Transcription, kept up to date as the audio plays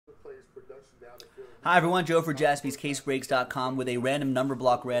Hi everyone, Joe for JaspysCaseBreaks.com with a random number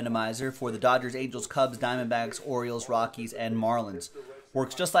block randomizer for the Dodgers, Angels, Cubs, Diamondbacks, Orioles, Rockies, and Marlins.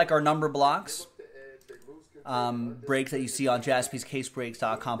 Works just like our number blocks breaks that you see on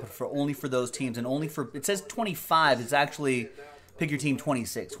JaspysCaseBreaks.com, but only for those teams, and only for, it says 25, it's actually pick your team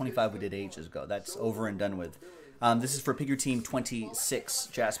 26. 25 we did ages ago. That's over and done with. This is for pick your team 26,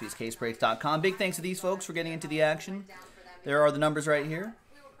 JaspysCaseBreaks.com. Big thanks to these folks for getting into the action. There are the numbers right here.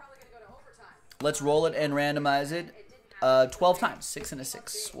 Let's roll it and randomize it 12 times. 6 and a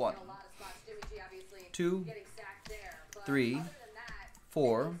 6. 1, 2, 3,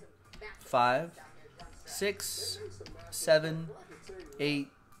 4, 5, 6, 7, 8,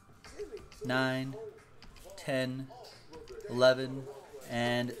 9, 10, 11,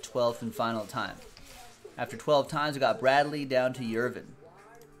 and 12th and final time. After 12 times, we got Bradley down to Yervin.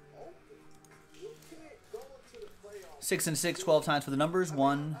 6 and 6, 12 times for the numbers.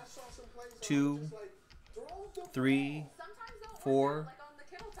 1, 2, 3, 4,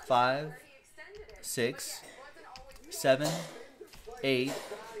 5, 6, 7, 8,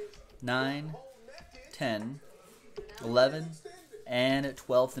 9, 10, 11, and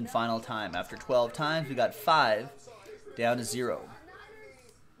 12th and final time. After 12 times, we got 5 down to 0.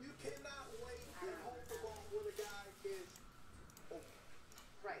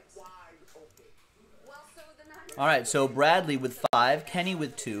 All right, so Bradley with 5, Kenny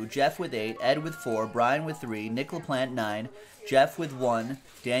with 2, Jeff with 8, Ed with 4, Brian with 3, Nick LaPlante 9, Jeff with 1,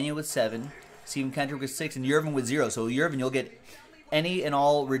 Daniel with 7, Stephen Kendrick with 6, and Yervin with 0. So Yervin, you'll get any and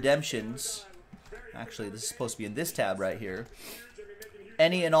all redemptions. Actually, this is supposed to be in this tab right here.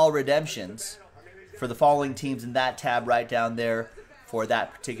 Any and all redemptions for the following teams in that tab right down there for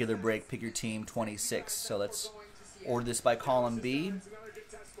that particular break. Pick your team 26. So let's order this by column B.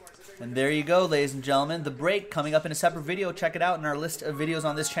 And there you go, ladies and gentlemen. The break coming up in a separate video. Check it out in our list of videos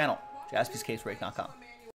on this channel, JaspysCaseBreaks.com.